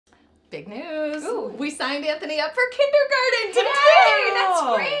Big news. Ooh. We signed Anthony up for kindergarten today. Yay, that's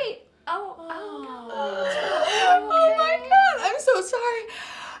great. Oh my God, I'm so sorry.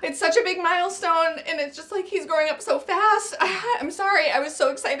 It's such a big milestone, and it's just like he's growing up so fast. I'm sorry, I was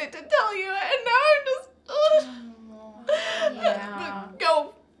so excited to tell you, and now I'm just... Yeah.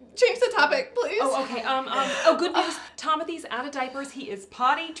 Go, change the topic, please. Oh, okay. Good news. Timothy's out of diapers. He is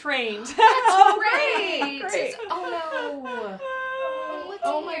potty trained. Oh, great. Great. Oh, no.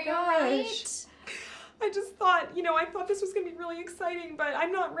 Oh my gosh. I just thought, I thought this was going to be really exciting, but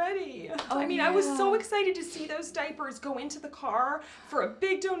I'm not ready. Oh, I mean, I was so excited to see those diapers go into the car for a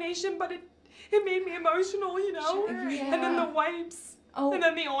big donation, but it made me emotional, Sure, And then the wipes. Oh. And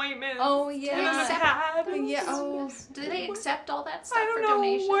then the ointment. Oh, yeah. And then the pad. Yeah. Oh. Do they accept all that stuff I don't for know.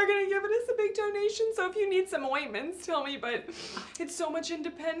 donation? We're going to give it as a big donation, so if you need some ointments, tell me, but it's so much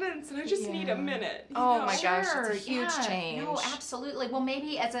independence, and I just need a minute. Oh my gosh, Sure, it's a huge change. No, absolutely. Well,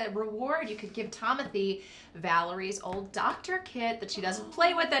 maybe as a reward, you could give Timothy Valerie's old doctor kit that she doesn't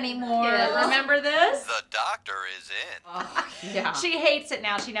play with anymore. Yes. Remember this? The doctor is in. Yeah. She hates it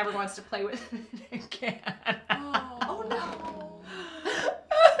now. She never wants to play with it again. Oh, no.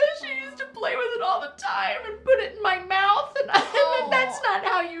 She used to play with it all the time and put it in my mouth, and that's not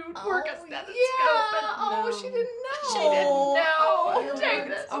how you work a stethoscope. Oh, she didn't know. She didn't know. Oh, Take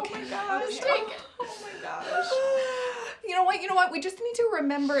this. Okay. Oh my gosh. Okay. Take it. Oh my gosh. You know what? We just need to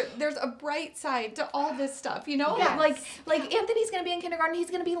remember there's a bright side to all this stuff, Yes. Like Anthony's gonna be in kindergarten, he's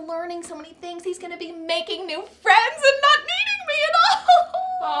gonna be learning so many things, he's gonna be making new friends and not needing me at all.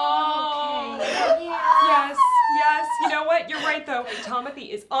 Oh. Okay. Yeah. Yes. You know what? You're right, though.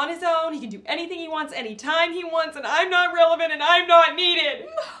 Timothy is on his own. He can do anything he wants, anytime he wants, and I'm not relevant and I'm not needed.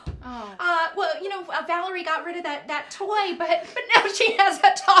 Oh. Valerie got rid of that toy, but now she has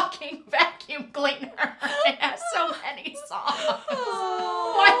a talking vacuum cleaner. It has so many songs.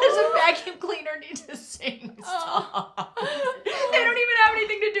 Why does a vacuum cleaner need to sing songs? They don't even have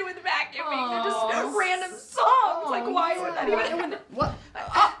anything to do with vacuuming. They're just random songs. Why would that even? What?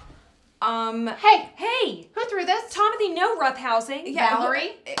 Hey, who threw this? Timothy, no roughhousing. Yeah,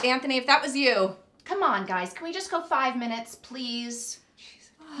 Valerie? Anthony, if that was you. Come on, guys. Can we just go 5 minutes, please?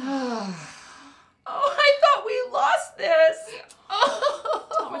 Oh, I thought we lost this.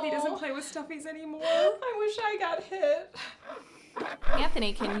 Timothy doesn't play with stuffies anymore. I wish I got hit.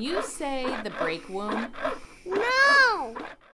 Anthony, can you say the break womb? No!